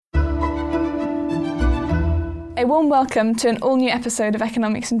A warm welcome to an all-new episode of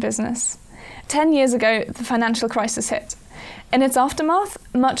Economics in Business. 10 years ago, the financial crisis hit. In its aftermath,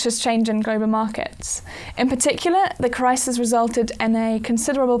 much has changed in global markets. In particular, the crisis resulted in a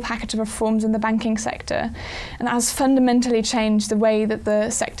considerable package of reforms in the banking sector, and that has fundamentally changed the way that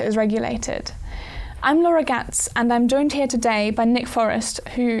the sector is regulated. I'm Laura Gatz, and I'm joined here today by Nick Forrest,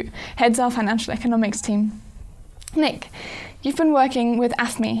 who heads our financial economics team. Nick, you've been working with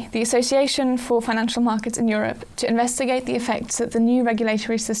AFME, the Association for Financial Markets in Europe, to investigate the effects that the new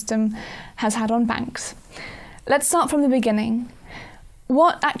regulatory system has had on banks. Let's start from the beginning.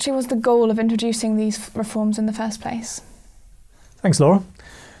 What actually was the goal of introducing these reforms in the first place? Thanks, Laura.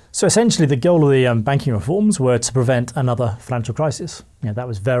 So essentially the goal of the banking reforms were to prevent another financial crisis. That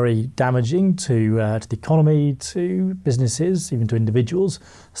was very damaging to the economy, to businesses, even to individuals.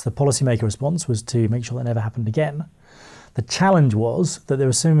 So the policymaker response was to make sure that never happened again. The challenge was that there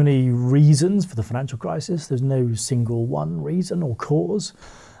were so many reasons for the financial crisis. There's no single one reason or cause.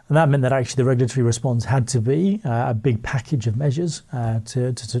 And that meant that actually the regulatory response had to be a big package of measures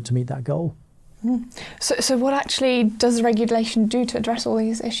to meet that goal. So what actually does regulation do to address all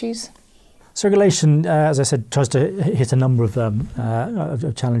these issues? So regulation, as I said, tries to hit a number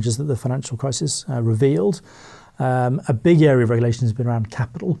of challenges that the financial crisis revealed. A big area of regulation has been around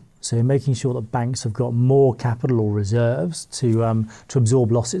capital. So making sure that banks have got more capital or reserves to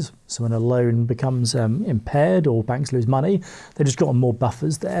absorb losses. So when a loan becomes impaired or banks lose money, they've just got more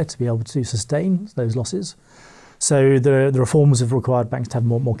buffers there to be able to sustain those losses. So the reforms have required banks to have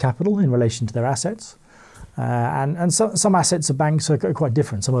more capital in relation to their assets. And some assets of banks are quite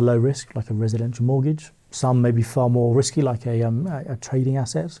different. Some are low risk, like a residential mortgage. Some may be far more risky, like a trading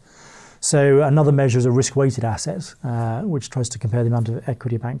asset. So another measure is a risk-weighted asset, which tries to compare the amount of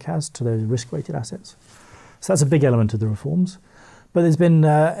equity a bank has to those risk-weighted assets. So that's a big element of the reforms. But there's been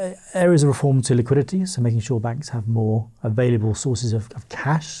areas of reform to liquidity, so making sure banks have more available sources of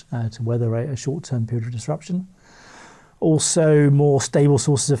cash to weather a short-term period of disruption. Also more stable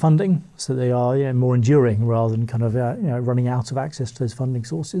sources of funding, so they are more enduring rather than kind of running out of access to those funding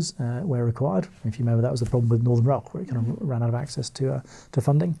sources where required. If you remember, that was the problem with Northern Rock, where it kind of ran out of access to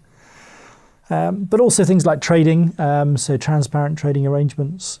funding. But also things like trading, so transparent trading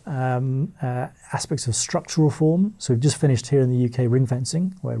arrangements, aspects of structural reform. So we've just finished here in the UK ring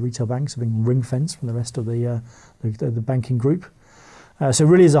fencing, where retail banks are being ring fenced from the rest of the banking group. So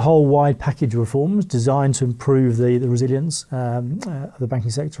really is a whole wide package of reforms designed to improve the resilience of the banking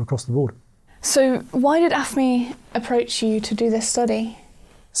sector across the board. So why did AFME approach you to do this study?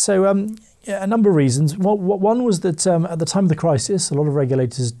 So a number of reasons. One was that at the time of the crisis, a lot of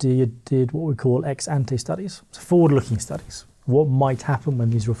regulators did what we call ex-ante studies, so forward-looking studies. What might happen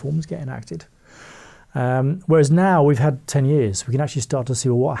when these reforms get enacted? Whereas now we've had 10 years, we can actually start to see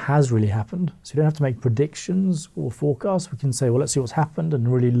what has really happened. So we don't have to make predictions or forecasts. We can say, well, let's see what's happened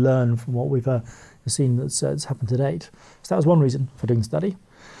and really learn from what we've seen that's happened to date. So that was one reason for doing the study.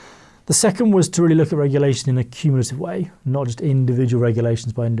 The second was to really look at regulation in a cumulative way, not just individual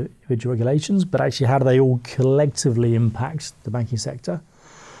regulations by individual regulations, but actually how do they all collectively impact the banking sector,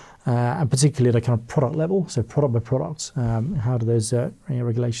 and particularly at a kind of product level, so product by product, how do those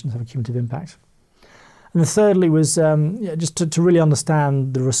regulations have a cumulative impact? And the thirdly was just to really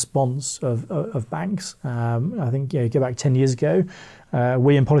understand the response of banks. I think go back 10 years ago,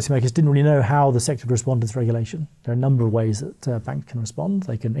 we and policymakers didn't really know how the sector would respond to this regulation. There are a number of ways that banks can respond.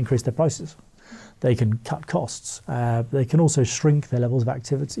 They can increase their prices. They can cut costs. They can also shrink their levels of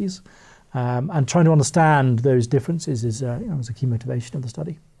activities. And trying to understand those differences was a key motivation of the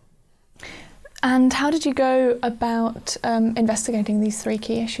study. And how did you go about investigating these three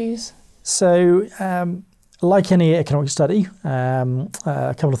key issues? So, like any economic study, a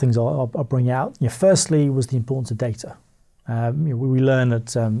couple of things I'll bring out. Firstly was the importance of data. We learn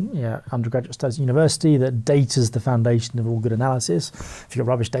at undergraduate studies at university that data is the foundation of all good analysis. If you've got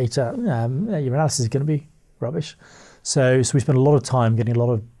rubbish data, your analysis is going to be rubbish. So we spent a lot of time getting a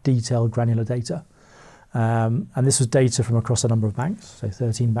lot of detailed, granular data. And this was data from across a number of banks, so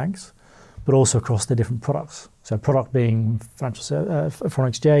 13 banks, but also across the different products. So product being foreign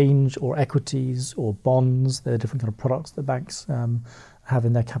exchange or equities or bonds. They're different kind of products that banks have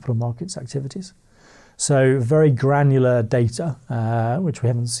in their capital markets activities. So very granular data, which we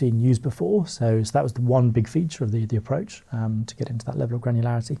haven't seen used before. So that was the one big feature of the approach, to get into that level of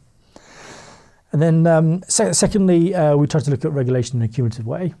granularity. And then secondly, we tried to look at regulation in a cumulative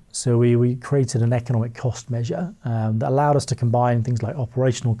way. So we created an economic cost measure that allowed us to combine things like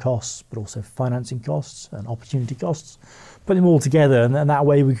operational costs, but also financing costs and opportunity costs, put them all together. And that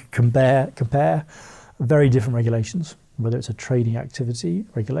way we could compare very different regulations. whether it's a trading activity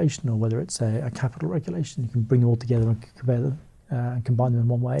regulation or whether it's a capital regulation. You can bring them all together and compare them and combine them in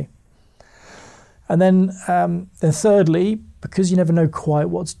one way. And then thirdly, because you never know quite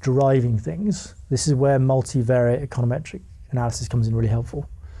what's driving things, this is where multivariate econometric analysis comes in really helpful.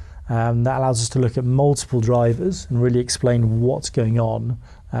 That allows us to look at multiple drivers and really explain what's going on.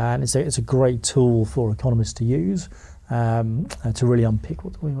 And it's a great tool for economists to use to really unpick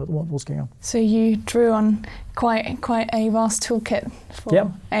what's going on. So you drew on quite a vast toolkit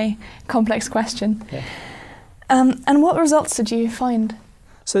for a complex question. Yeah. And what results did you find?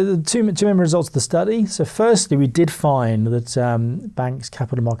 So the two main results of the study. So firstly, we did find that banks'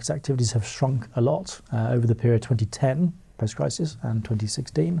 capital markets activities have shrunk a lot over the period 2010, post-crisis, and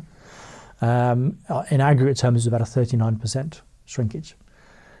 2016. In aggregate terms, it was about a 39% shrinkage.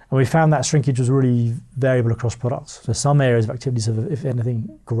 And we found that shrinkage was really variable across products. So some areas of activities have, if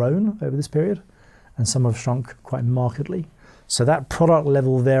anything, grown over this period, and some have shrunk quite markedly. So that product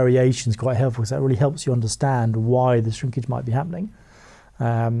level variation is quite helpful, because that really helps you understand why the shrinkage might be happening.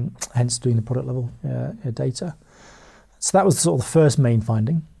 Hence doing the product level data. So that was sort of the first main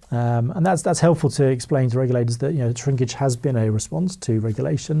finding. And that's helpful to explain to regulators that shrinkage has been a response to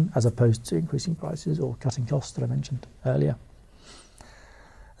regulation as opposed to increasing prices or cutting costs that I mentioned earlier.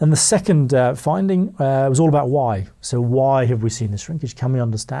 And the second finding was all about why. So why have we seen this shrinkage? Can we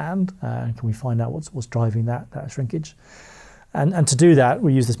understand? And can we find out what's driving that shrinkage? And to do that,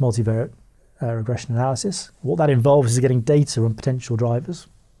 we use this multivariate regression analysis. What that involves is getting data on potential drivers.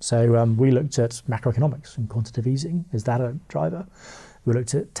 So we looked at macroeconomics and quantitative easing. Is that a driver? We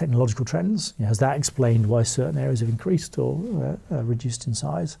looked at technological trends. Has that explained why certain areas have increased or reduced in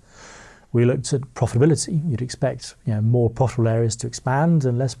size? We looked at profitability. You'd expect more profitable areas to expand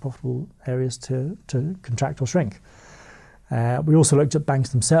and less profitable areas to contract or shrink. We also looked at banks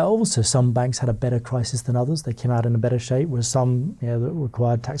themselves. So some banks had a better crisis than others. They came out in a better shape, whereas some that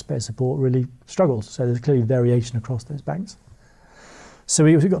required taxpayer support really struggled. So there's clearly variation across those banks. So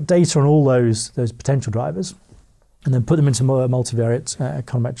we got data on all those potential drivers, and then put them into a multivariate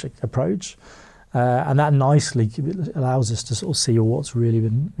econometric approach. And that nicely allows us to sort of see what's really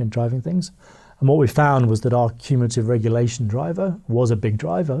been driving things. And what we found was that our cumulative regulation driver was a big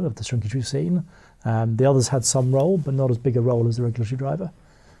driver of the shrinkage we've seen. The others had some role, but not as big a role as the regulatory driver.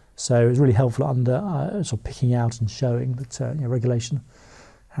 So it was really helpful under sort of picking out and showing that regulation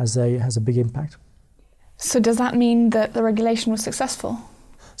has a big impact. So does that mean that the regulation was successful?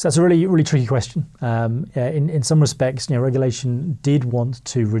 So that's a really, really tricky question. In some respects, regulation did want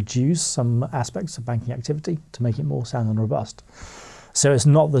to reduce some aspects of banking activity to make it more sound and robust. So it's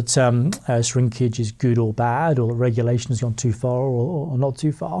not that shrinkage is good or bad, or that regulation has gone too far or not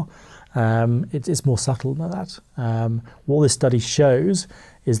too far. It's more subtle than that. What this study shows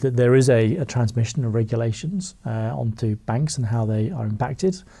is that there is a transmission of regulations onto banks and how they are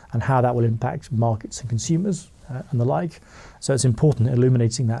impacted, and how that will impact markets and consumers and the like. So it's important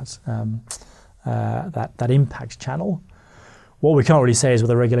illuminating that impact channel. What we can't really say is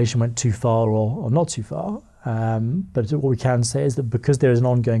whether regulation went too far or not too far. But what we can say is that because there is an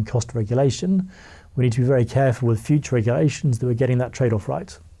ongoing cost of regulation, we need to be very careful with future regulations that we're getting that trade-off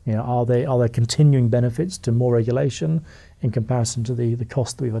right. Are there continuing benefits to more regulation in comparison to the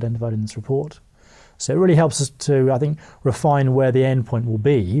cost that we've identified in this report? So it really helps us to, I think, refine where the end point will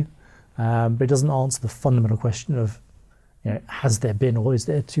be, but it doesn't answer the fundamental question of, has there been or is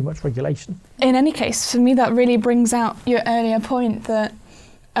there too much regulation? In any case, for me, that really brings out your earlier point that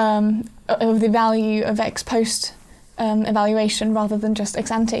of the value of ex post evaluation rather than just ex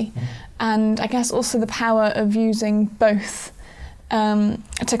ante. Mm-hmm. And I guess also the power of using both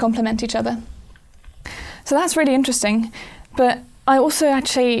to complement each other. So that's really interesting. But I also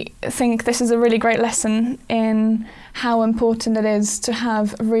actually think this is a really great lesson in how important it is to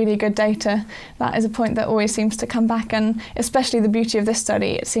have really good data. That is a point that always seems to come back, and especially the beauty of this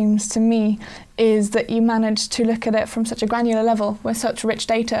study, it seems to me, is that you managed to look at it from such a granular level with such rich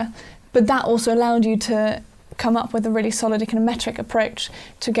data, but that also allowed you to come up with a really solid econometric approach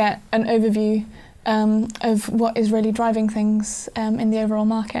to get an overview of what is really driving things in the overall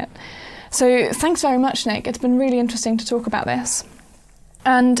market. So thanks very much, Nick. It's been really interesting to talk about this.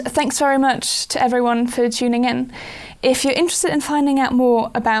 And thanks very much to everyone for tuning in. If you're interested in finding out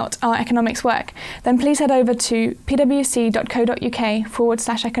more about our economics work, then please head over to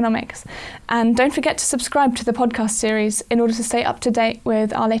pwc.co.uk/economics. And don't forget to subscribe to the podcast series in order to stay up to date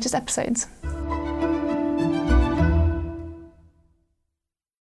with our latest episodes.